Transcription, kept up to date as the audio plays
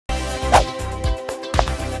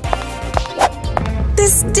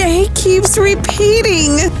this day keeps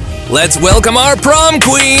repeating. Let's welcome our prom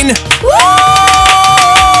queen! Woo!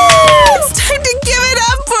 It's time to give it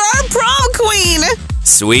up for our prom queen!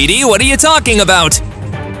 Sweetie, what are you talking about?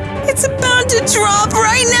 It's about to drop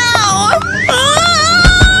right now!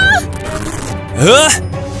 Huh?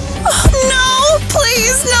 Oh, no!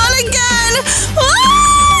 Please, not again!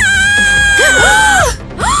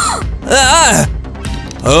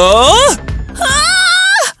 Oh?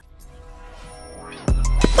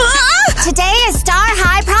 Today is Star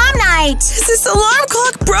High Prom Night! Is this alarm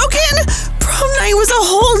clock broken? Prom night was a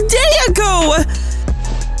whole day ago!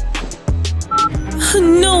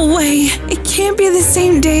 No way! It can't be the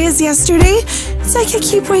same day as yesterday. It's like I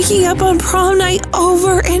keep waking up on prom night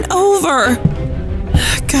over and over.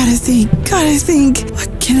 Gotta think.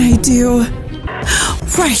 What can I do?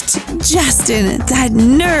 Right, Justin, that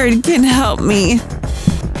nerd can help me.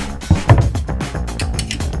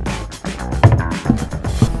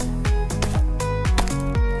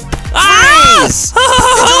 Yes!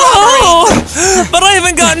 But I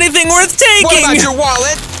haven't got anything worth taking! What about your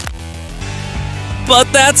wallet?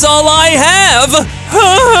 But that's all I have!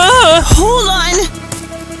 Hold on!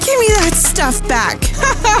 Give me that stuff back!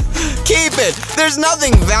 Keep it! There's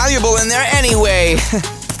nothing valuable in there anyway!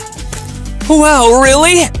 Wow,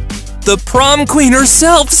 really? The prom queen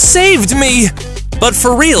herself saved me! But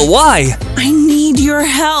for real, why? I need your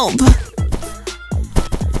help!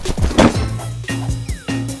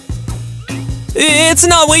 It's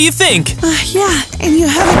not what you think! Yeah, and you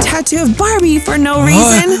have a tattoo of Barbie for no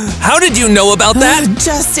reason. How did you know about that?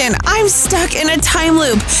 Justin, I'm stuck in a time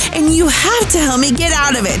loop, and you have to help me get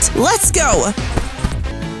out of it. Let's go!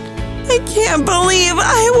 I can't believe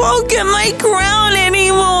I won't get my crown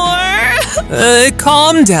anymore!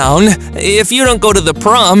 Calm down. If you don't go to the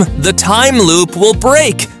prom, the time loop will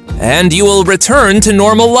break, and you will return to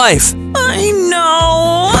normal life. I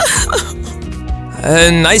know!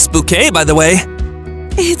 A nice bouquet, by the way.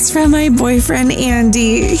 It's from my boyfriend,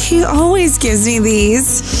 Andy. He always gives me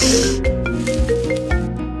these.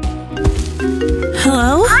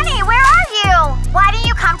 Hello? Honey, where are you? Why didn't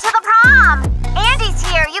you come to the prom? Andy's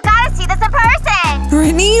here. You gotta see this in person.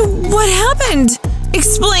 Brittany, what happened?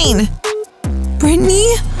 Explain.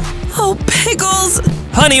 Brittany? Oh, pickles.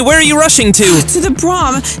 Honey, where are you rushing to? To the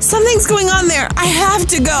prom. Something's going on there. I have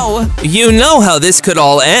to go. You know how this could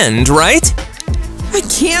all end, right? I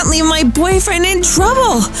can't leave my boyfriend in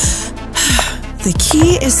trouble. The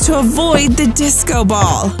key is to avoid the disco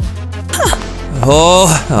ball. Oh,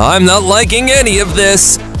 I'm not liking any of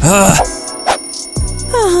this.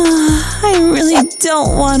 I really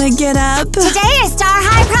don't want to get up. Today is Star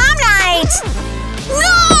High Prom Night!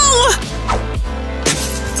 No!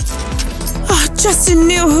 Oh, Justin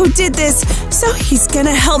knew who did this, so he's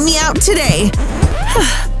gonna help me out today.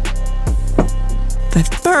 But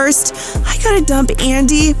first, I gotta dump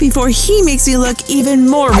Andy before he makes me look even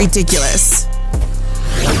more ridiculous.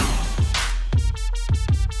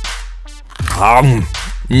 9.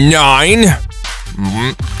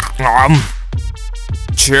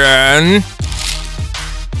 10.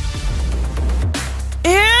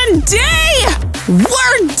 Andy!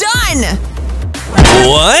 We're done!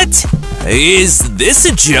 What? Is this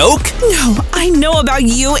a joke? No, I know about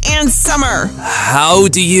you and Summer. How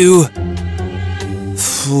do you...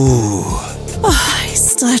 I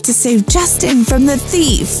still have to save Justin from the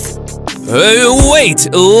thief. Wait,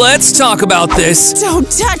 let's talk about this. Don't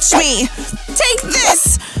touch me! Take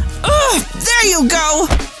this! Ugh, there you go!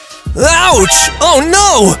 Ouch! Oh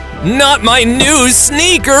no! Not my new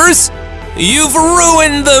sneakers! You've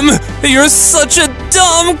ruined them! You're such a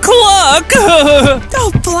dumb cluck!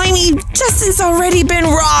 Oh, blimey, Justin's already been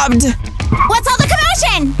robbed! What's all the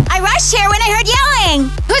commotion? I rushed here when I heard yelling.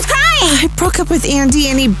 Who's crying? I broke up with Andy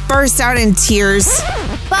and he burst out in tears.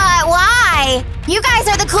 But why? You guys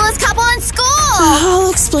are the coolest couple in school. I'll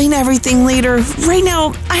explain everything later. Right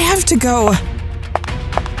now, I have to go.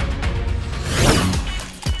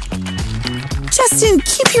 Justin,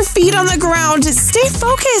 keep your feet on the ground. Stay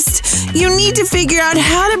focused. You need to figure out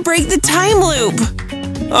how to break the time loop.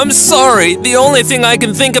 I'm sorry, the only thing I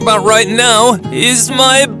can think about right now is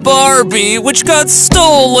my Barbie, which got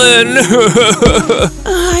stolen.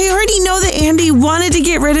 I already know that Andy wanted to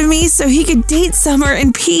get rid of me so he could date Summer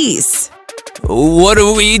in peace. What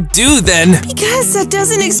do we do then? Because that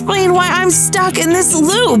doesn't explain why I'm stuck in this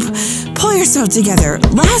loop. Pull yourself together.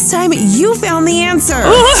 Last time, you found the answer.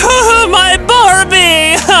 My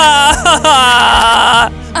Barbie!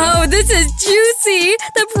 Oh, this is juicy!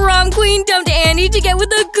 The prom queen dumped Andy to get with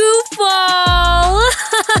a goofball!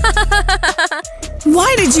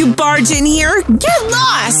 Why did you barge in here? Get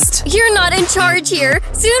lost! You're not in charge here.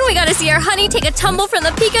 Soon we gotta see our honey take a tumble from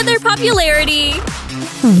the peak of their popularity.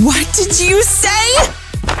 What did you say?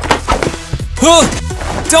 Huh.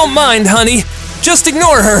 Don't mind, honey. Just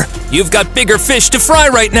ignore her. You've got bigger fish to fry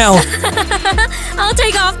right now. I'll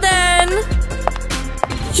take off then.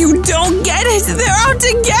 You don't get it. They're out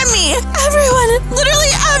to get me. Everyone,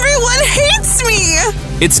 literally everyone hates me.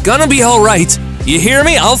 It's gonna be all right. You hear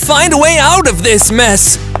me? I'll find a way out of this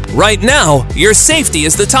mess. Right now, your safety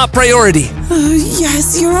is the top priority.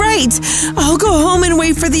 Yes, you're right. I'll go home and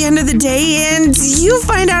wait for the end of the day, and you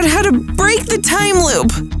find out how to break the time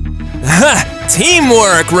loop. Ha!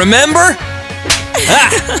 Teamwork, remember?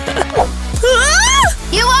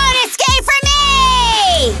 You won't escape from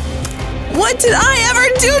me! What did I ever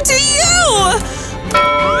do to you?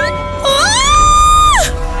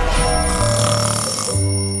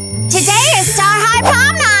 Today is Star High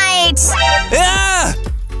Prom Night! Ah!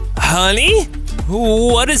 Honey?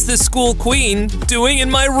 What is the school queen doing in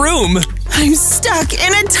my room? I'm stuck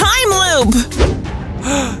in a time loop.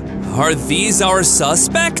 Are these our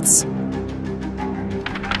suspects?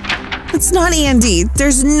 It's not Andy.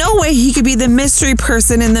 There's no way he could be the mystery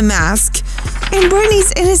person in the mask. And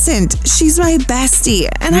Brittany's innocent. She's my bestie,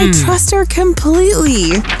 and I trust her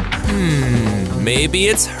completely. Maybe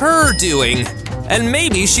it's her doing. And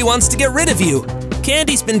maybe she wants to get rid of you.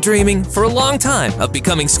 Candy's been dreaming for a long time of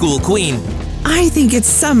becoming school queen. I think it's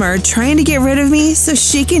Summer trying to get rid of me so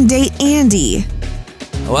she can date Andy.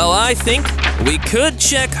 Well, I think we could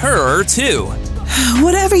check her too.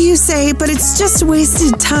 Whatever you say, but it's just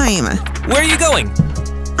wasted time. Where are you going?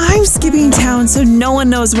 I'm skipping town so no one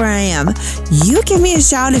knows where I am. You give me a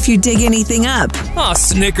shout if you dig anything up. Aw,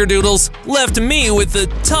 snickerdoodles, left me with the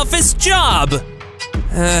toughest job.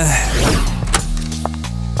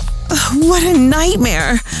 What a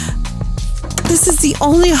nightmare. This is the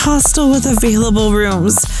only hostel with available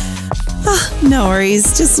rooms. No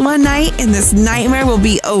worries, just one night and this nightmare will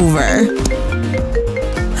be over.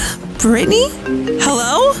 Brittany?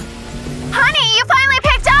 Hello? Honey, you finally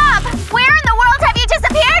picked up! Where in the world have you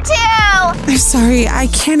disappeared to? I'm sorry, I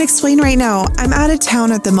can't explain right now. I'm out of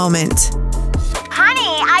town at the moment.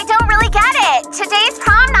 Honey, I don't really get it. Today's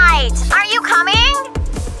prom night. Are you coming?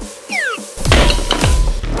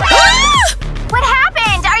 What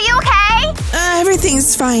happened? Are you okay?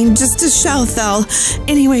 Everything's fine, just a shell fell.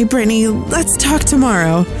 Anyway, Brittany, let's talk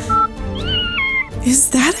tomorrow. Is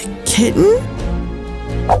that a kitten?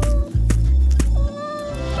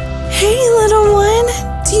 Hey, little one.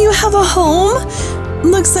 Do you have a home?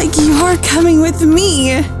 Looks like you're coming with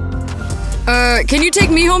me. Can you take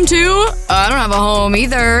me home too? I don't have a home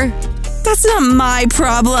either. That's not my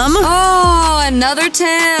problem. Oh, another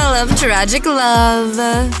tale of tragic love.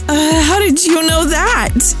 How did you know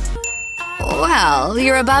that? Well,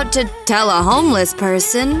 you're about to tell a homeless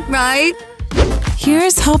person, right?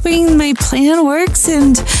 Here's hoping my plan works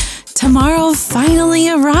and tomorrow finally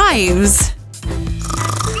arrives.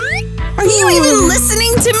 Are you even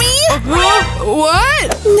listening to me? What?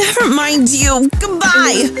 Never mind you.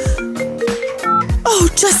 Goodbye. Oh,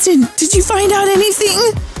 Justin, did you find out anything?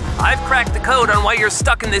 I've cracked the code on why you're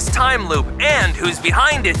stuck in this time loop and who's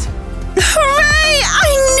behind it. Hooray! I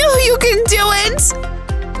knew you could do it!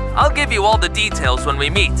 I'll give you all the details when we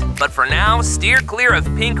meet, but for now, steer clear of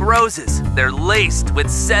pink roses. They're laced with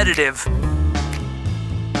sedative.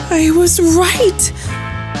 I was right.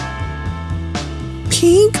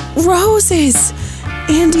 Pink roses.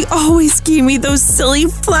 Andy always gave me those silly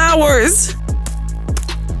flowers.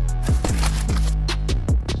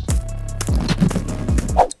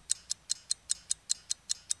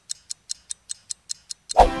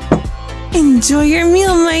 Enjoy your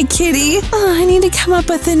meal, my kitty. Oh, I need to come up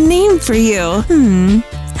with a name for you.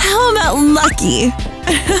 How about Lucky?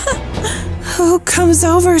 Who comes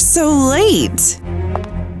over so late?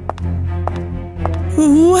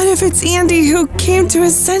 What if it's Andy who came to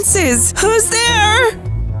his senses? Who's there?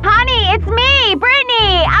 Honey, it's me,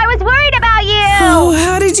 Brittany. I was worried about you. Oh,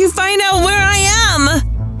 how did you find out where I am?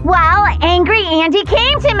 Well, Angry Andy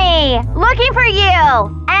came to me, looking for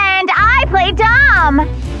you. And I played dumb.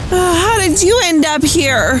 How did you end up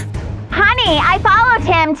here? Honey, I followed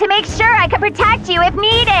him to make sure I could protect you if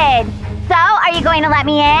needed. So, are you going to let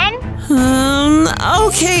me in?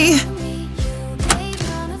 Okay.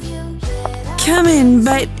 Come in,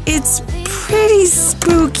 but it's pretty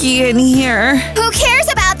spooky in here. Who cares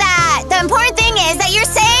about that? The important thing is that you're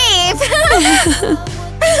safe.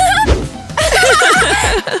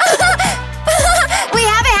 We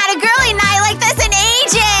haven't had a girly night like this in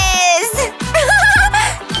ages.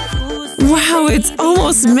 Wow, it's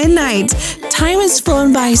almost midnight. Time has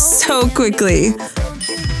flown by so quickly.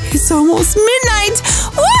 It's almost midnight.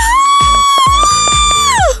 Woohoo!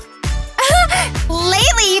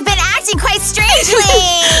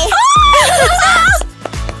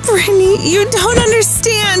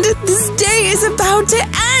 about to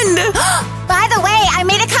end! By the way, I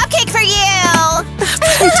made a cupcake for you!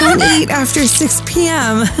 But I don't eat after 6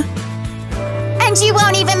 p.m. And you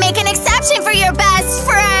won't even make an exception for your best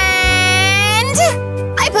friend!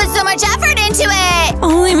 I put so much effort into it!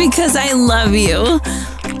 Only because I love you.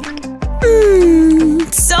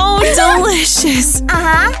 So delicious.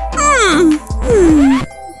 Uh-huh.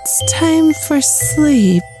 It's time for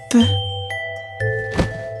sleep.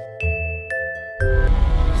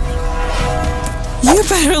 You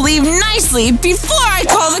better leave nicely before I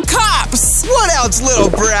call the cops! What else, little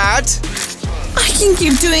brat? I can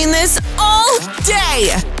keep doing this all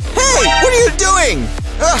day! Hey, what are you doing?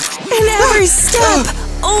 And every step,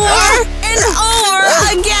 over and over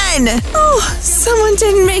again! Oh, someone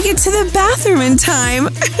didn't make it to the bathroom in time.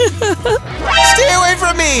 Stay away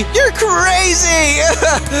from me! You're crazy!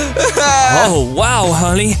 Oh, wow,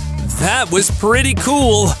 honey. That was pretty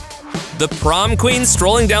cool. The prom queen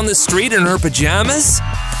strolling down the street in her pajamas?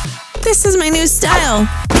 This is my new style.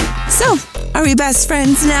 So, are we best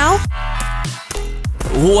friends now?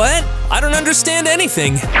 What? I don't understand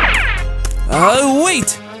anything.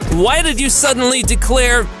 Wait. Why did you suddenly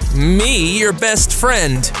declare me your best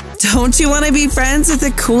friend? Don't you want to be friends with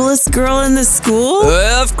the coolest girl in the school?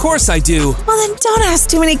 Of course I do. Well then don't ask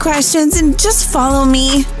too many questions and just follow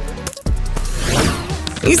me.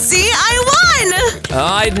 You see, I won!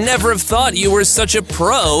 I'd never have thought you were such a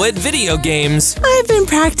pro at video games. I've been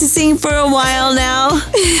practicing for a while now.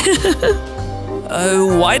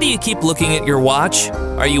 Why do you keep looking at your watch?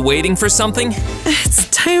 Are you waiting for something? It's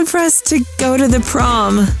time for us to go to the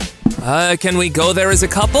prom. Can we go there as a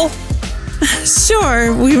couple?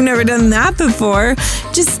 Sure, we've never done that before.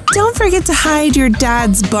 Just don't forget to hide your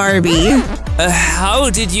dad's Barbie.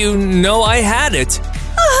 How did you know I had it?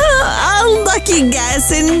 A lucky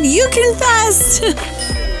guess, and you confessed.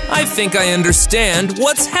 I think I understand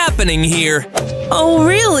what's happening here. Oh,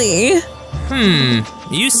 really?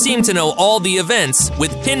 You seem to know all the events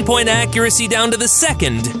with pinpoint accuracy down to the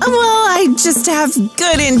second. Well, I just have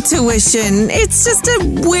good intuition. It's just a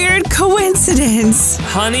weird coincidence.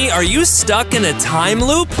 Honey, are you stuck in a time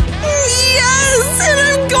loop? Yes, and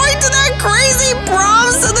I'm going to that crazy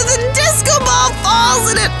prom so that the disco ball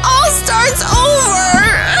falls and it all starts over.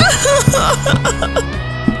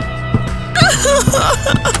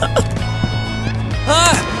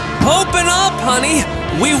 Open up, honey.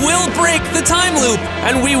 We will break the time loop,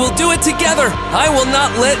 and we will do it together. I will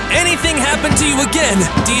not let anything happen to you again.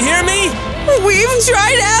 Do you hear me? We've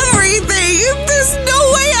tried everything. There's no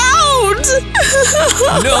way out.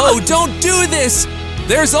 No, don't do this.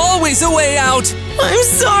 There's always a way out. I'm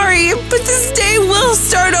sorry, but this day will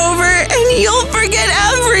start over, and you'll forget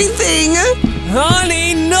everything.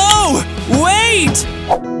 Honey, no! Wait!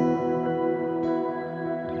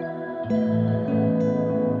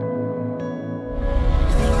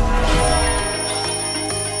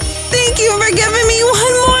 Thank you for giving me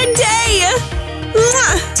one more day!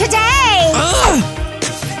 Today!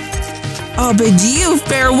 I'll bid you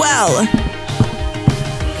farewell.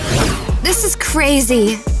 This is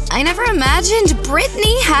crazy. I never imagined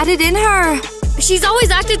Brittany had it in her. She's always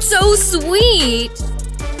acted so sweet.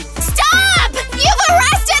 Stop! You've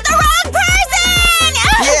arrested the wrong person!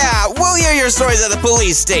 Yeah, we'll hear your stories at the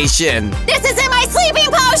police station. This isn't my sleeping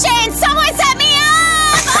potion! Someone set me up!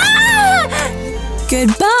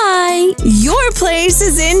 Goodbye. Your place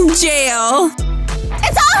is in jail.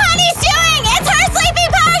 It's all Honey's doing! It's her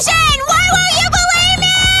sleeping potion! Why won't you believe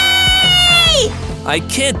me? I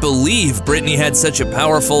can't believe Brittany had such a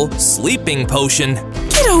powerful sleeping potion.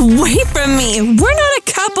 Get away from me. We're not a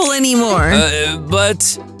couple anymore.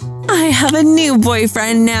 But… I have a new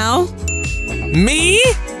boyfriend now. Me?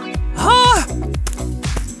 Huh?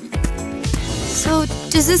 So,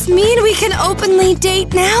 does this mean we can openly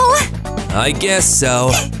date now? I guess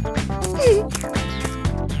so.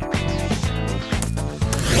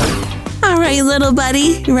 All right, little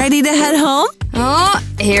buddy. Ready to head home? Oh,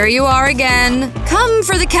 here you are again. Come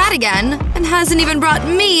for the cat again, and hasn't even brought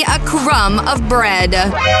me a crumb of bread.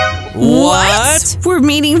 What? We're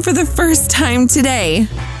meeting for the first time today.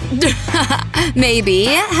 Maybe.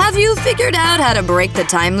 Have you figured out how to break the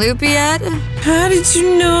time loop yet? How did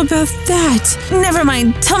you know about that? Never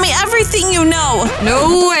mind. Tell me everything you know.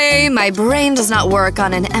 No way. My brain does not work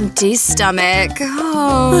on an empty stomach.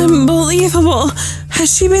 Oh. Unbelievable. Has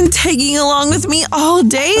she been tagging along with me all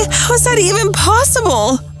day? How is that even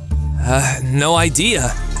possible? No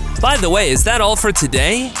idea. By the way, is that all for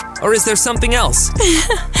today? Or is there something else?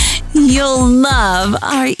 You'll love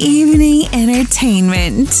our evening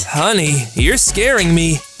entertainment. Honey, you're scaring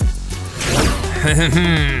me.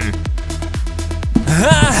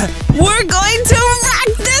 We're going to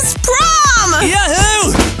wreck this prom! Mom!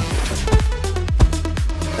 Yahoo!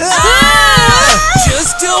 Ah!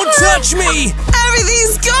 Just don't touch me!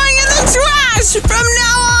 Everything's going in the trash! From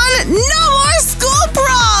now on, no more school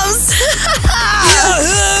proms!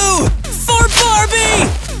 Yahoo! For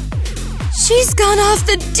Barbie! She's gone off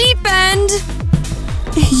the deep end.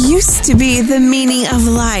 It used to be the meaning of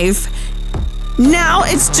life. Now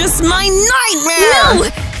it's just my nightmare! No!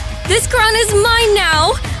 This crown is mine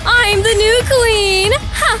now. I'm the new queen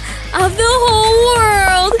of the whole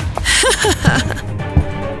world.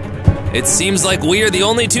 It seems like we're the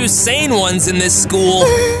only two sane ones in this school.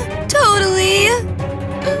 Totally.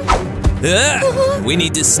 We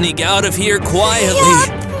need to sneak out of here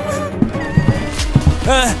quietly.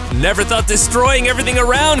 Never thought destroying everything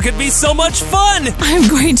around could be so much fun! I'm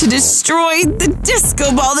going to destroy the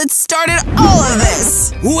disco ball that started all of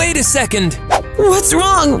this! Wait a second! What's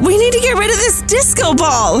wrong? We need to get rid of this disco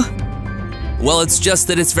ball! Well, it's just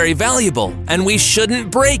that it's very valuable, and we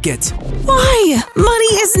shouldn't break it. Why?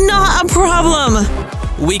 Money is not a problem!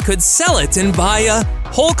 We could sell it and buy a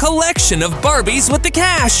whole collection of Barbies with the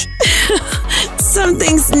cash. Some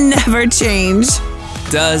things never change.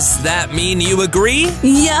 Does that mean you agree?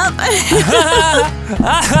 Yep.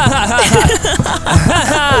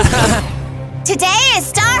 Today is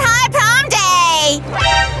Star High Prom Day!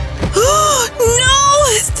 No!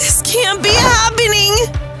 This can't be happening!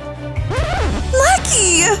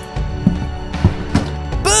 Lucky!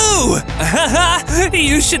 Boo!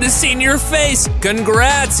 You should have seen your face.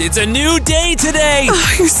 Congrats, it's a new day today.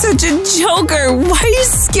 Oh, you're such a joker. Why are you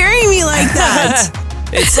scaring me like that?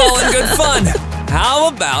 It's all in good fun. How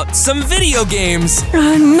about some video games?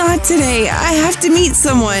 Not today. I have to meet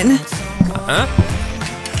someone. Huh?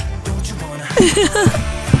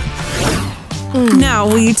 Now,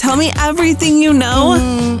 will you tell me everything you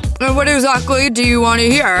know? What exactly do you want to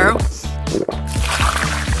hear?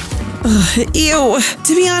 Ew.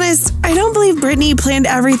 To be honest, I don't believe Brittany planned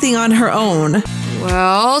everything on her own.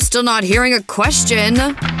 Well, still not hearing a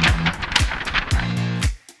question.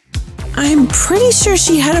 I'm pretty sure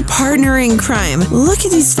she had a partner in crime. Look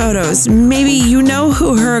at these photos. Maybe you know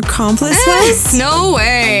who her accomplice was? No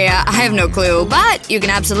way. I have no clue, but you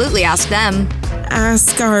can absolutely ask them.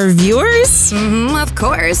 Ask our viewers? Of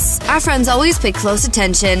course. Our friends always pay close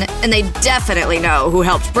attention, and they definitely know who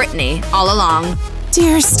helped Brittany all along.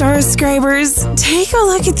 Dear Starscribers, take a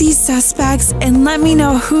look at these suspects and let me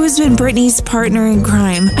know who's been Brittany's partner in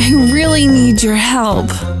crime. I really need your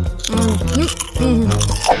help.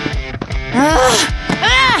 Mom,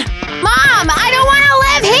 I don't want to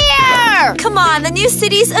live here! Come on, the new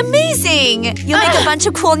city's amazing! You'll make a bunch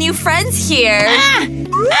of cool new friends here. I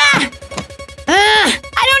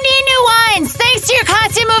don't need new ones! Thanks to your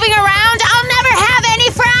constant moving around, I'll never have any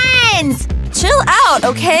friends! Chill out,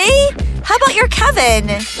 okay? How about your Kevin?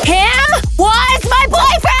 Him was my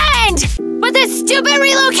boyfriend! But this stupid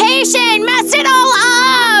relocation messed it all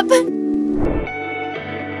up!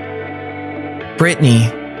 Brittany,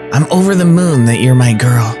 I'm over the moon that you're my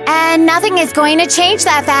girl. And nothing is going to change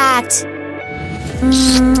that fact.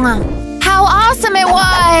 How awesome it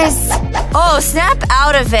was! Oh, snap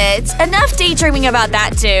out of it. Enough daydreaming about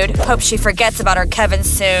that dude. Hope she forgets about our Kevin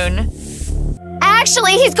soon.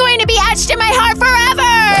 Actually, he's going to be etched in my heart forever!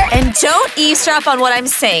 And don't eavesdrop on what I'm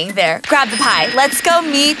saying there. Grab the pie. Let's go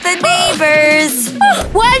meet the neighbors.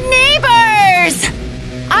 What neighbors?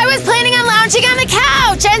 I was planning on lounging on the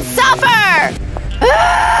couch and supper!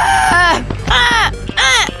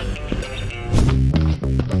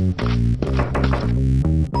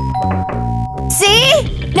 See?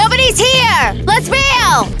 Nobody's here! Let's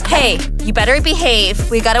bail! Hey, you better behave.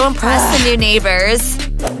 We gotta impress the new neighbors.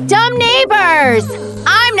 Dumb neighbors!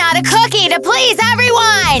 I'm not a cookie to please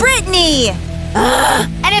everyone! Brittany!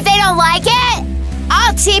 And if they don't like it,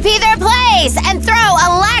 I'll TP their place and throw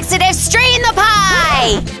a laxative straight in the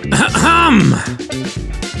pie!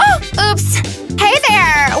 Oh, oops. Hey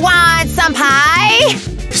there, want some pie?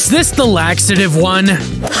 Is this the laxative one?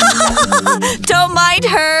 Don't mind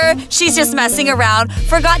her. She's just messing around.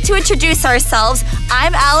 Forgot to introduce ourselves.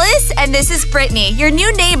 I'm Alice, and this is Brittany, your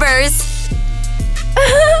new neighbors.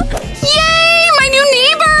 Yay! My new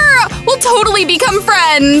neighbor! We'll totally become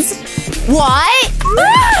friends! What?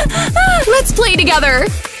 Let's play together!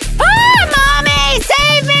 Mommy,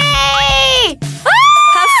 save me!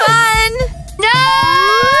 Have fun! No!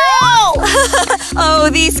 Oh,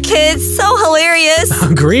 these kids, so hilarious.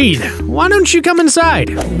 Agreed. Why don't you come inside?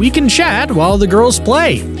 We can chat while the girls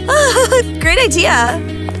play. Great idea.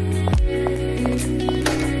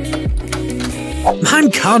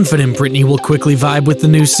 I'm confident Brittany will quickly vibe with the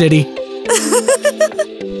new city.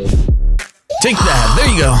 Take that. There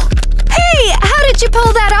you go. Hey, how did you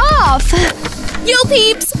pull that off? Yo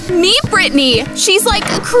peeps, meet Brittany. She's like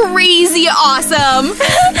crazy awesome.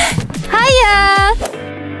 Hiya!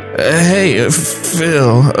 Hey,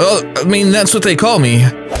 Phil. Oh, I mean, that's what they call me.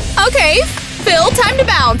 Okay, Phil, time to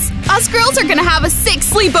bounce. Us girls are gonna have a sick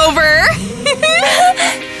sleepover.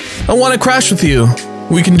 I want to crash with you.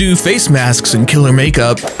 We can do face masks and killer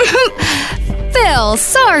makeup. Phil,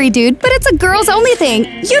 sorry dude, but it's a girls only thing.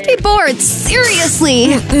 You'd be bored,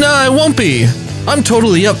 seriously. No, I won't be. I'm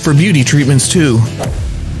totally up for beauty treatments too.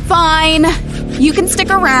 Fine, you can stick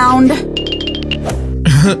around.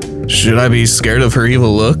 Should I be scared of her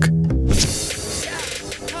evil look?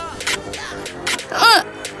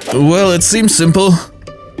 Well, it seems simple.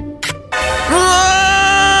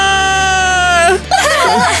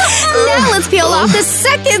 Now let's peel off the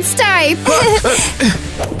second stripe.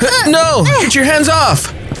 No! Get your hands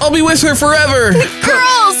off! I'll be with her forever!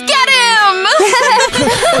 Girls, get him!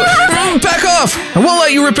 Back off! I won't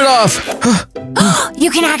let you rip it off!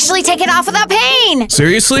 You can actually take it off without pain!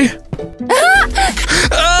 Seriously?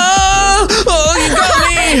 Oh, you got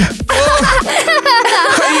me!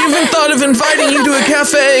 I even thought of inviting you to a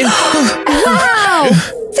cafe! Wow!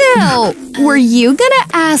 Phil, were you gonna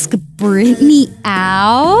ask Brittany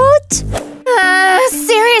out?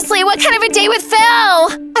 Seriously, what kind of a day with Phil?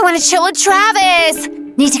 I want to chill with Travis.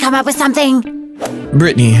 Need to come up with something.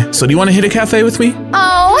 Brittany, so do you want to hit a cafe with me?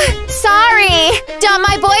 Oh, sorry. Dumped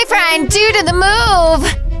my boyfriend due to the move.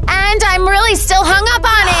 And I'm really still hung up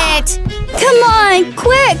on it. Come on,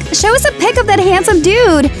 quick! Show us a pic of that handsome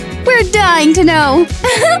dude. We're dying to know.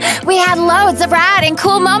 We had loads of rad and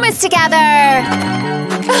cool moments together.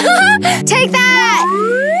 Take that!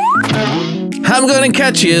 I'm gonna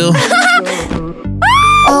catch you.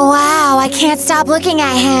 Oh wow, I can't stop looking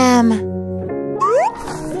at him.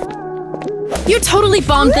 You totally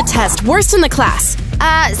bombed the test. Worst in the class.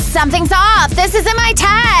 Something's off. This isn't my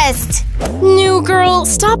test. New girl,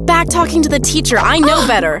 stop back-talking to the teacher. I know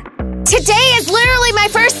better. Today is literally my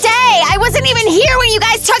first day. I wasn't even here when you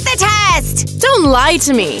guys took the test. Don't lie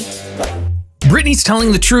to me. Brittany's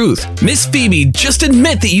telling the truth. Miss Phoebe, just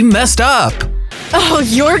admit that you messed up. Oh,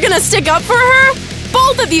 you're gonna stick up for her?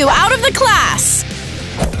 Both of you out of the class.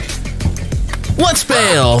 Let's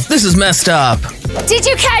bail. This is messed up. Did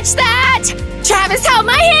you catch that? Travis held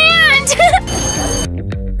my hand.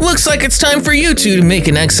 Looks like it's time for you two to make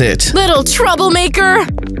an exit. Little troublemaker.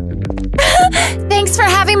 Thanks for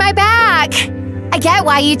having my back. I get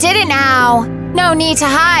why you did it now. No need to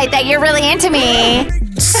hide that you're really into me.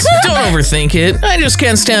 Don't overthink it. I just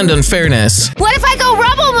can't stand unfairness. What if I go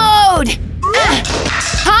rebel mode?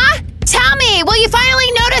 Huh? Tell me, will you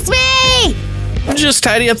finally notice me? Just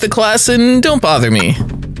tidy up the class and don't bother me.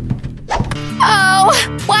 Oh,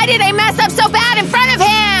 why did I mess up so bad in front of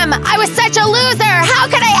him? I was such a loser. How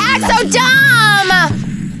could I act so dumb?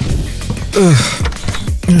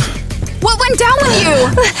 What went down with you?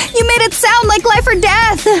 You made it sound like life or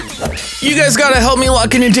death. You guys gotta help me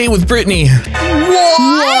lock in a date with Brittany.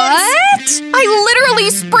 What? I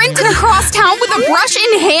literally sprinted across town with a brush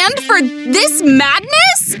in hand for this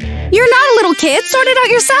madness? You're not a little kid. Sort it out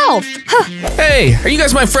yourself. Hey, are you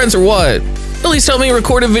guys my friends or what? At least help me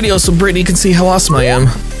record a video so Brittany can see how awesome I am.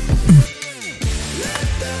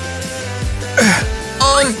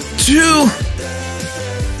 1, 2.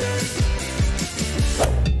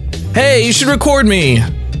 Hey, you should record me.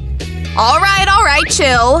 All right,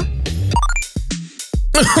 chill.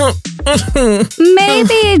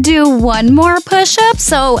 Maybe do one more push-up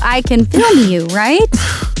so I can film you, right?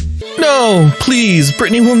 No, please.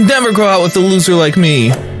 Brittany will never go out with a loser like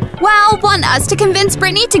me. Well, want us to convince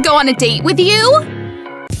Brittany to go on a date with you?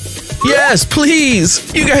 Yes,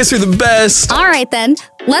 please. You guys are the best. All right then,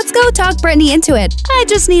 let's go talk Brittany into it. I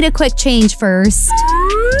just need a quick change first.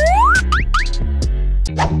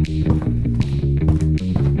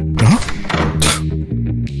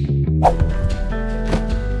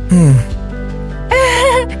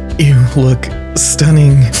 You look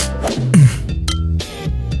stunning.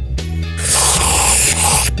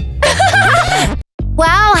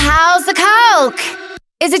 Well, how's the Coke?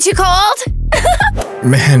 Is it too cold?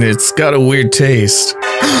 Man, it's got a weird taste.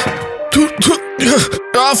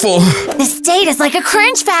 Awful. This date is like a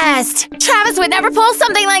cringe fest. Travis would never pull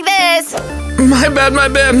something like this. My bad, my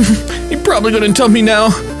bad. You're probably gonna tell me now.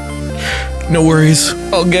 No worries,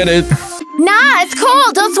 I'll get it. Nah, it's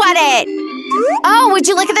cool. Don't sweat it. Oh, would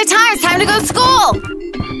you look at the time? It's time to go to school.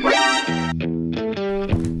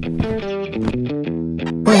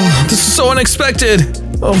 Oh, this is so unexpected.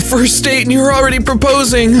 Oh, first date and you're already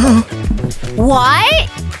proposing. What?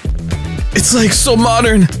 It's like so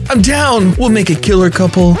modern. I'm down. We'll make a killer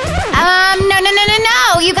couple.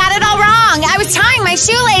 No. You got it all wrong. I was tying my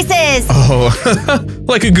shoelaces. Oh,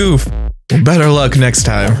 like a goof. Well, better luck next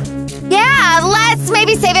time. Yeah, let's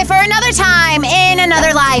maybe save it for another time in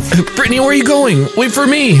another life. Brittany, where are you going? Wait for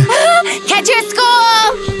me. Catch you at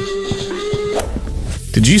school.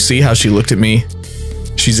 Did you see how she looked at me?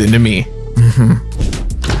 She's into me.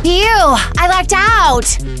 Phew, I lucked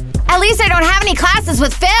out. At least I don't have any classes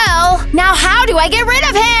with Phil. Now how do I get rid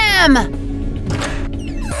of him?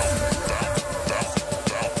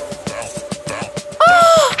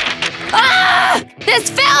 This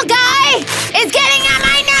Phil guy is getting on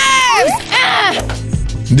my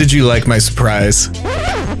nerves! Did you like my surprise?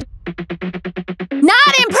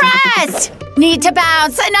 Not impressed! Need to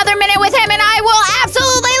bounce. Another minute with him and I will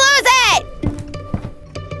absolutely lose it!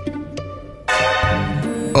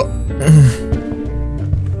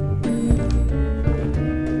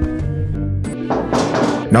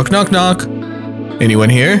 Knock, knock, knock. Anyone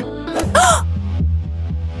here?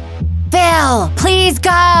 Phil, please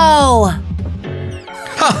go!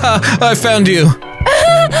 Haha, I found you.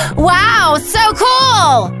 Wow, so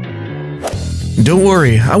cool! Don't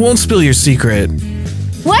worry, I won't spill your secret.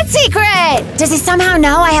 What secret? Does he somehow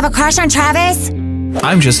know I have a crush on Travis?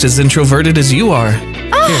 I'm just as introverted as you are.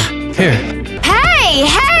 Here.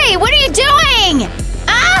 Hey, what are you doing?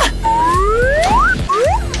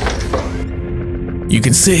 You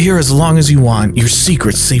can sit here as long as you want. Your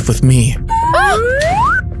secret's safe with me.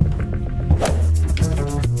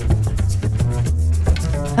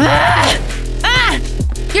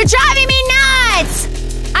 You're driving me nuts!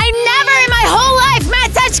 I've never in my whole life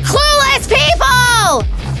met such clueless people!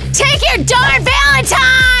 Take your darn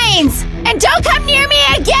Valentines! And don't come near me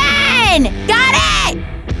again! Got it?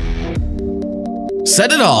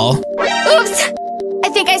 Said it all. Oops! I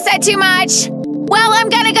think I said too much. Well, I'm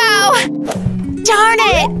gonna go. Darn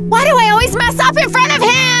it! Why do I always mess up in front of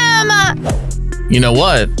him? You know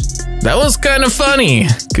what? That was kind of funny.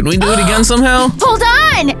 Can we do it again somehow? Hold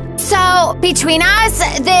on! So, between us,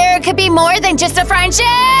 there could be more than just a friendship?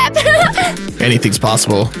 Anything's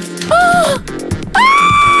possible.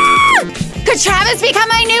 Could Travis become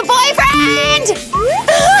my new boyfriend?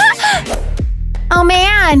 Oh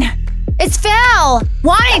man, it's Phil,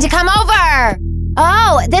 wanting to come over.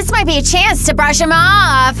 Oh, this might be a chance to brush him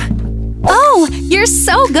off. Oh, you're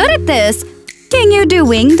so good at this. Can you do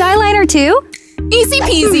winged eyeliner too? Easy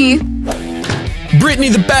peasy. Brittany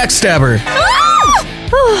the backstabber.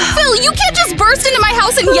 Phil, you can't just burst into my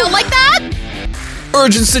house and yell like that!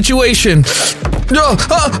 Urgent situation.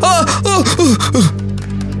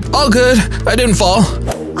 All good. I didn't fall.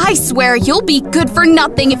 I swear you'll be good for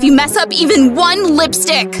nothing if you mess up even one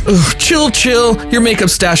lipstick. Chill. Your makeup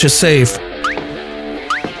stash is safe.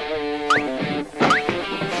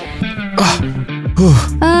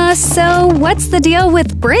 So what's the deal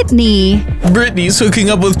with Brittany? Brittany's hooking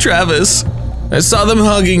up with Travis. I saw them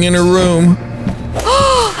hugging in her room.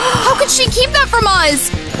 How could she keep that from us?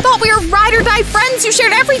 Thought we were ride or die friends who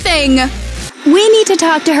shared everything. We need to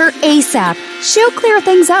talk to her ASAP. She'll clear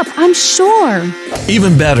things up, I'm sure.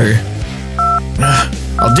 Even better.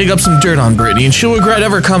 I'll dig up some dirt on Brittany and she'll regret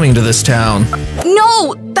ever coming to this town.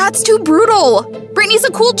 No, that's too brutal. Brittany's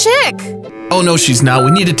a cool chick. Oh no, she's not.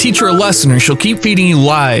 We need to teach her a lesson or she'll keep feeding you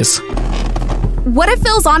lies. What if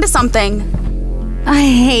Phil's onto something? I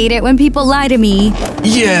hate it when people lie to me.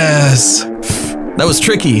 Yes! That was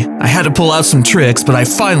tricky. I had to pull out some tricks, but I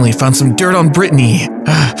finally found some dirt on Brittany.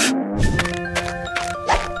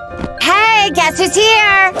 Hey, guess who's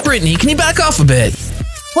here? Brittany, can you back off a bit?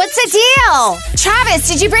 What's the deal? Travis,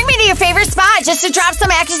 did you bring me to your favorite spot just to drop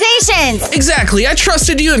some accusations? Exactly, I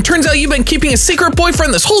trusted you and turns out you've been keeping a secret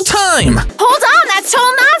boyfriend this whole time. Hold on, that's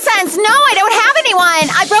total nonsense. No, I don't have anyone.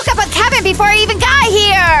 I broke up with Kevin before I even got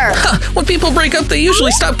here. When people break up, they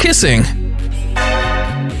usually stop kissing.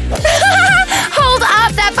 Hold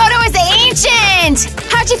up, that photo is ancient.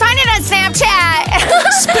 How'd you find it on Snapchat?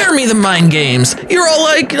 Spare me the mind games. You're all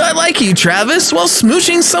like, I like you, Travis, while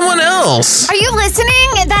smooching someone else. Are you listening?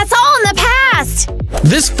 That's all in the past.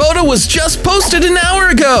 This photo was just posted an hour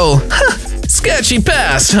ago. Sketchy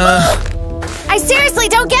past, huh? I seriously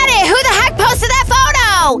don't get it. Who the heck posted that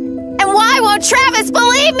photo? And why won't Travis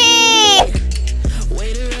believe me?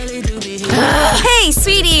 Hey,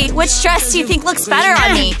 sweetie, which dress do you think looks better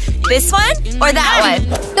on me? This one or that one?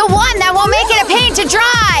 The one that won't make it a pain to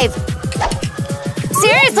drive.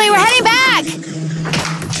 Seriously, we're heading back.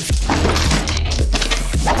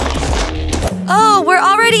 Oh, we're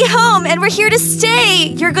already home and we're here to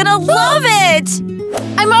stay. You're gonna love it.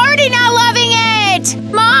 I'm already not loving it.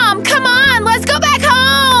 Mom, come on, let's go back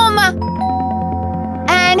home.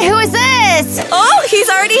 And who is this? Travis! Oh, he's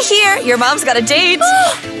already here. Your mom's got a date.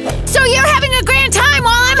 So you're having a grand time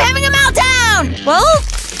while I'm having a meltdown! Well,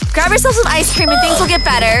 grab yourself some ice cream and things will get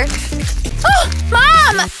better.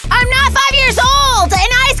 Mom! I'm not 5 years old!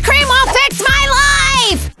 And ice cream won't fix my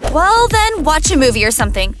life! Well, then watch a movie or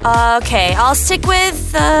something. Okay, I'll stick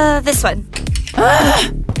with this one.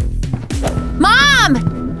 Mom!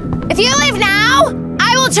 If you leave now,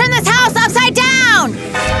 I will turn this house upside down!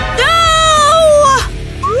 No!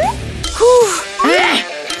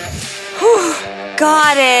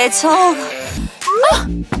 Got it. Oh.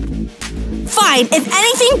 Fine, if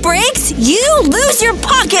anything breaks, you lose your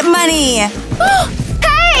pocket money!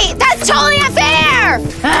 Hey! That's totally unfair!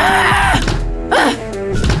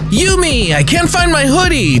 Yumi, I can't find my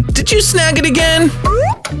hoodie. Did you snag it again?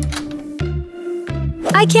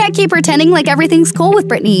 I can't keep pretending like everything's cool with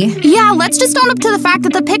Brittany. Yeah, let's just own up to the fact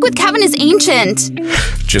that the pic with Kevin is ancient.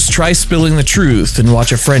 Just try spilling the truth and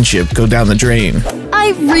watch a friendship go down the drain.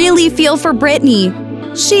 I really feel for Brittany.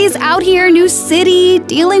 She's out here, new city,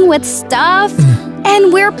 dealing with stuff,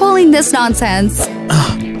 and we're pulling this nonsense.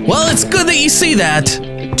 Well, it's good that you see that.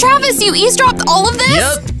 Travis, you eavesdropped all of this?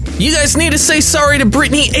 Yep. You guys need to say sorry to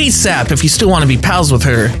Brittany ASAP if you still want to be pals with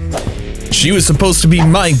her. She was supposed to be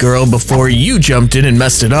my girl before you jumped in and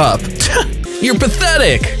messed it up. You're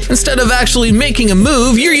pathetic. Instead of actually making a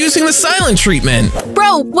move, you're using the silent treatment.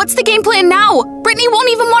 Bro, what's the game plan now? Brittany won't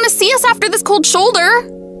even want to see us after this cold shoulder.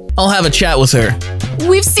 I'll have a chat with her.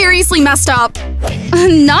 We've seriously messed up.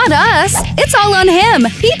 Not us. It's all on him.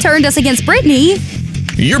 He turned us against Brittany.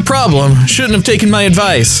 Your problem. Shouldn't have taken my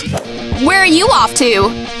advice. Where are you off to?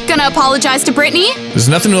 Gonna apologize to Brittany? There's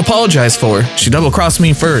nothing to apologize for. She double-crossed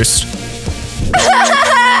me first.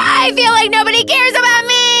 I feel like nobody cares about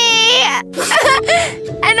me!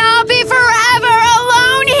 And I'll be forever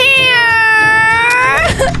alone here!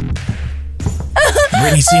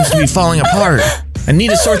 Brittany seems to be falling apart. I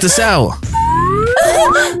need to sort this out.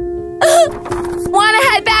 Wanna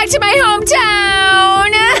head back to my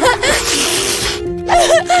hometown?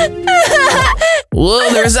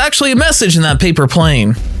 Well, there's actually a message in that paper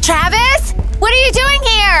plane. Travis? What are you doing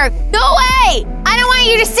here? Go away! I don't want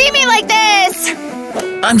you to see me like this!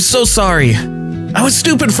 I'm so sorry. I was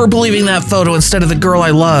stupid for believing that photo instead of the girl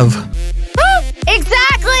I love.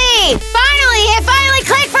 Exactly! Finally, it finally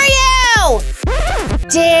clicked for you!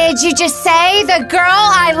 Did you just say the girl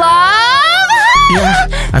I love? Yeah,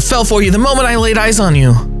 I fell for you the moment I laid eyes on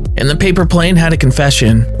you. And the paper plane had a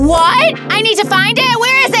confession. What? I need to find it?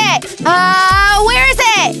 Where is it? Where is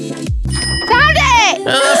it? Found it!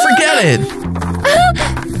 Forget it.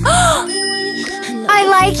 I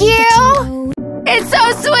like you. It's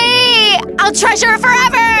so sweet. I'll treasure it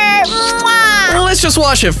forever. Mwah. Well, let's just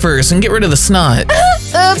wash it first and get rid of the snot.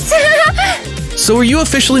 Oops. So are you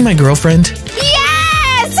officially my girlfriend?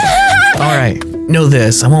 Yes! Alright, know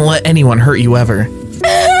this. I won't let anyone hurt you ever.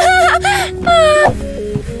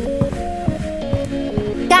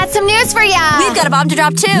 Got some news for ya. We've got a bomb to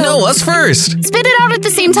drop too. No, us first. Spit it out at the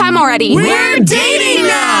same time already. We're dating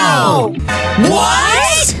now!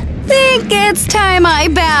 What? Think it's time I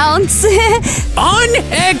bounce.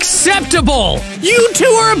 Unacceptable! You two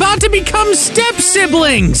are about to become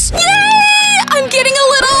step-siblings! Yay! I'm getting a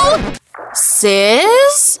little...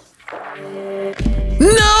 Sis?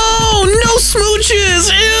 No! No smooches!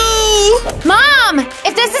 Ew! Mom,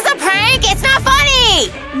 if this is a prank, it's not funny.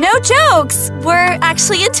 No jokes. We're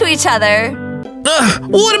actually into each other.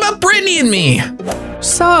 What about Brittany and me?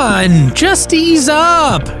 Son, just ease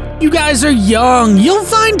up. You guys are young. You'll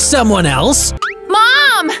find someone else.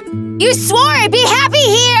 Mom, you swore I'd be happy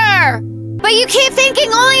here. But you keep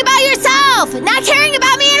thinking only about yourself, not caring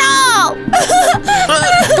about me at all.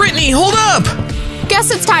 Brittany, hold up!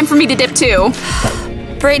 Guess it's time for me to dip too.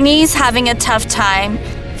 Brittany's having a tough time.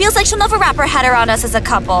 Feels like she'll never wrap her head around us as a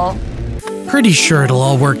couple. Pretty sure it'll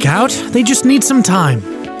all work out. They just need some time.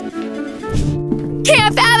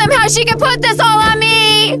 Can't fathom how she could put this all on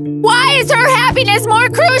me. Why is her happiness more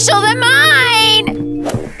crucial than mine?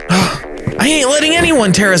 I ain't letting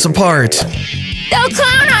anyone tear us apart. They'll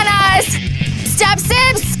clown on us.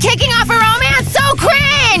 Step-sibs kicking off a romance, so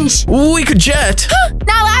cringe. We could jet.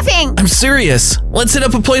 Not laughing. I'm serious. Let's hit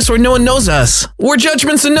up a place where no one knows us. Where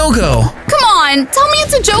judgment's a no-go. Come on, tell me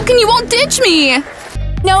it's a joke and you won't ditch me.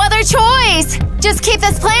 No other choice. Just keep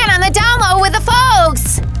this plan on the down low with the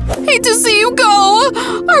folks. Hate to see you go.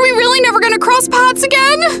 Are we really never gonna cross paths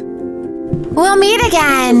again? We'll meet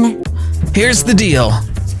again. Here's the deal.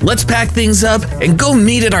 Let's pack things up and go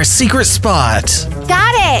meet at our secret spot.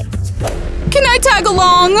 Got it. Can I tag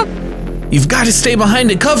along? You've got to stay behind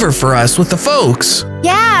to cover for us with the folks.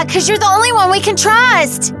 Yeah, 'cause you're the only one we can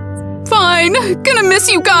trust. Fine, gonna miss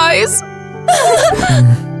you guys.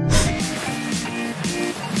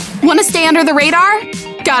 Want to stay under the radar?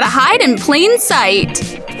 Gotta hide in plain sight.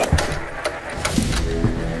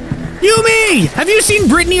 Yumi! Have you seen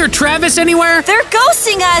Brittany or Travis anywhere? They're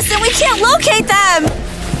ghosting us and we can't locate them!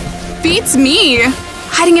 Beats me.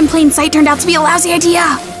 Hiding in plain sight turned out to be a lousy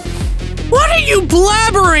idea. What are you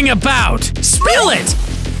blabbering about? Spill it!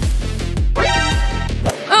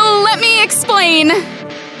 Oh, let me explain.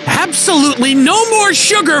 Absolutely no more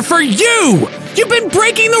sugar for you! You've been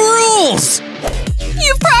breaking the rules!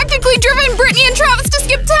 You've practically driven Brittany and Travis to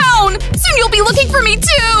skip town! Soon you'll be looking for me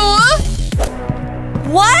too!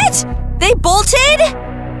 What? They bolted?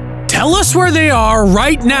 Tell us where they are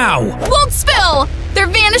right now! Won't spill! Their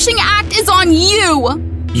vanishing act is on you!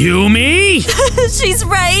 Yumi? She's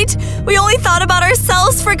right! We only thought about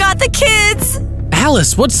ourselves, forgot the kids!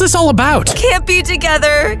 Alice, what's this all about? Can't be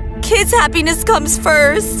together. Kids' happiness comes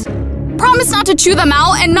first. Promise not to chew them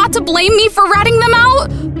out and not to blame me for ratting them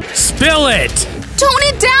out? Spill it! Tone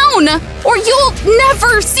it down, or you'll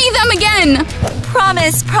never see them again!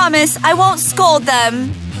 Promise, promise, I won't scold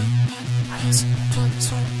them.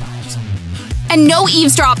 And no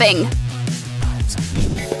eavesdropping.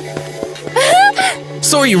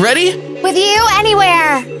 So are you ready? With you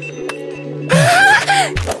anywhere.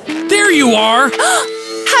 There you are!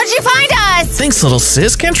 How'd you find us? Thanks, little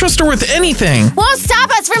sis. Can't trust her with anything. Won't stop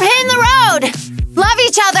us from hitting the road. Love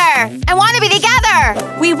each other and want to be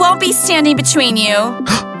together. We won't be standing between you.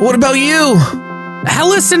 What about you?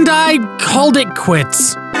 Alice and I called it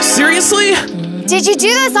quits. Seriously? Did you do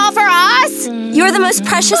this all for us? You're the most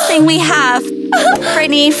precious thing we have.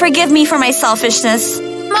 Brittany, forgive me for my selfishness.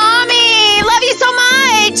 Mommy, love you so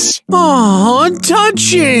much. Aw,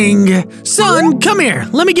 touching! Son, come here.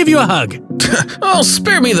 Let me give you a hug. Oh,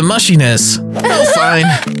 spare me the mushiness. Oh, fine.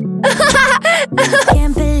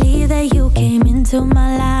 Can't believe that you came into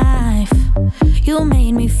my life. You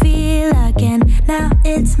made me feel again. Now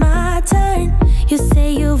it's my turn. You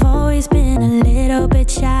say you've always been a little bit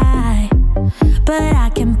shy, but I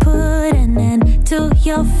can put an end to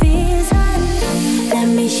your fears, honey. Let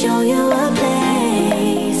me show you a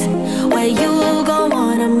place where you gon'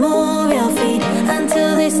 wanna move your feet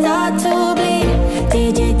until they start to bleed.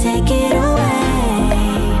 DJ, take it away.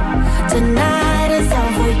 Tonight is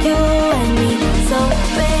all for you and me. So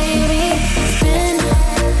baby, spin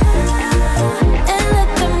and let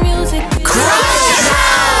the music Crush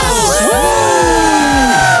House!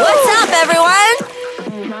 What's up, everyone?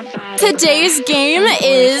 Today's game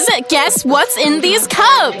is Guess What's in These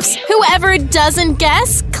Cups. Whoever doesn't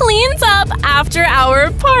guess cleans up after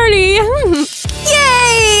our party.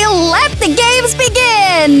 Yay! Let the games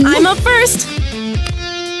begin! I'm up first.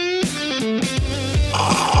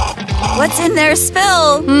 What's in their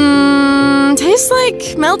spill? Tastes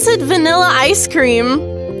like melted vanilla ice cream.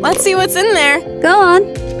 Let's see what's in there. Go on.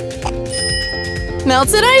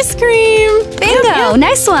 Melted ice cream. Bingo! Yep.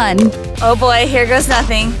 Nice one. Oh boy, here goes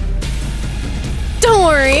nothing. Don't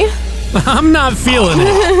worry. I'm not feeling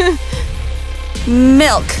it.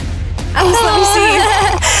 Milk. Let me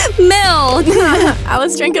see. Milk.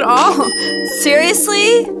 Alice drank it all.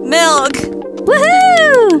 Seriously? Milk.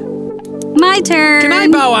 Woohoo! My turn. Can I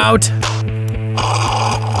bow out?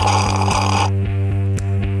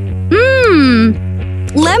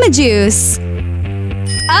 Lemon juice.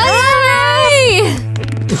 Alright!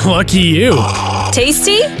 Lucky you.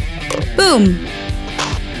 Tasty? Boom.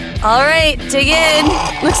 All right, dig in.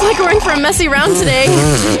 Looks like we're in for a messy round today.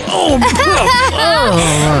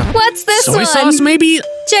 What's this Soy one? sauce, maybe?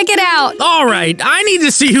 Check it out. All right, I need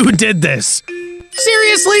to see who did this.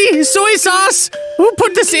 Seriously? Soy sauce? Who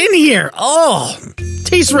put this in here? Oh,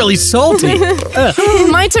 tastes really salty.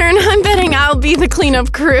 My turn. I'm betting I'll be the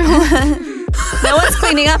cleanup crew. No one's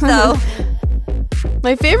cleaning up, though.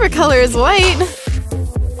 My favorite color is white.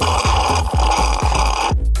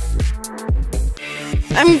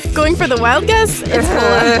 I'm going for the wild guess. It's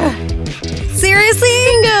cola. Seriously?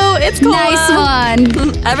 Bingo! It's cola. Nice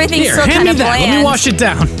one. Everything's Here, still hand kind me of that. bland. Let me wash it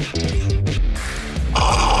down.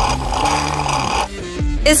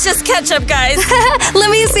 It's just ketchup, guys. Let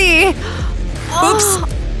me see. Oops.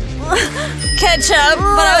 Ketchup,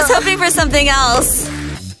 but I was hoping for something else.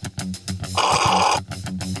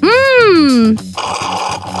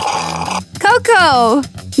 Cocoa.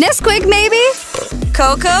 Nesquik, maybe?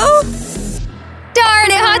 Cocoa?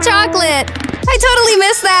 Darn it, hot chocolate. I totally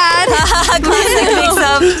missed that. Classic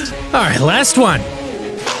mix-up. All right, last one.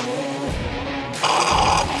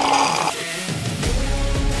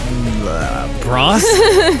 Broth?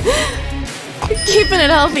 Keeping it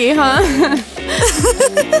healthy, huh?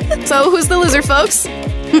 So, who's the loser, folks?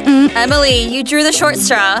 Emily, you drew the short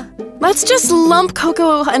straw. Let's just lump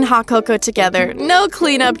cocoa and hot cocoa together. No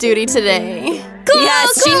cleanup duty today. Cool,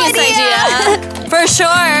 yes, cool genius idea. For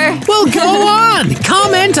sure. Well, go on.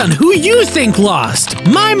 Comment on who you think lost.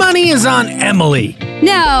 My money is on Emily.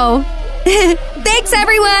 No. Thanks,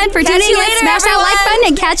 everyone, for tuning in. Smash that like button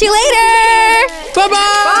and catch you later.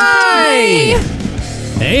 Bye-bye.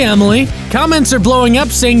 Bye. Hey, Emily. Comments are blowing up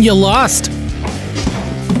saying you lost.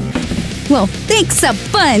 Well, thanks a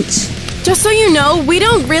bunch. Just so you know, we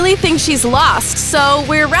don't really think she's lost, so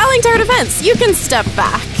we're rallying to her defense. You can step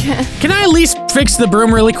back. Can I at least fix the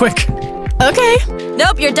broom really quick? Okay.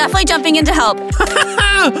 Nope, you're definitely jumping in to help.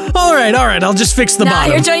 All right, I'll just fix the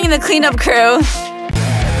bottom. You're joining the cleanup crew.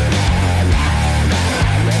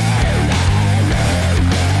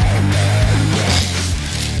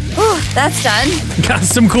 Whew, that's done. Got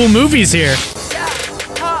some cool movies here.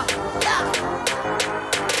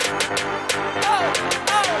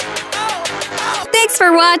 Thanks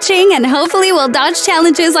for watching, and hopefully we'll dodge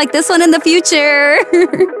challenges like this one in the future.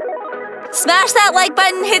 Smash that like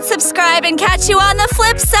button, hit subscribe, and catch you on the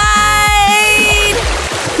flip side!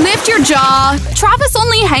 Lift your jaw. Travis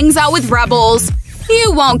only hangs out with rebels.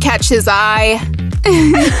 You won't catch his eye.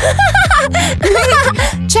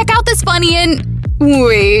 Check out this funny and...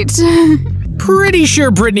 Wait. Pretty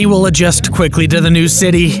sure Brittany will adjust quickly to the new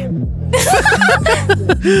city.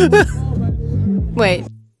 Wait.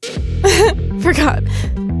 Forgot.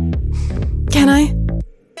 Can I?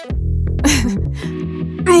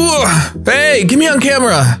 Hey, get me on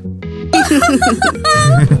camera.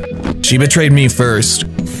 She betrayed me first.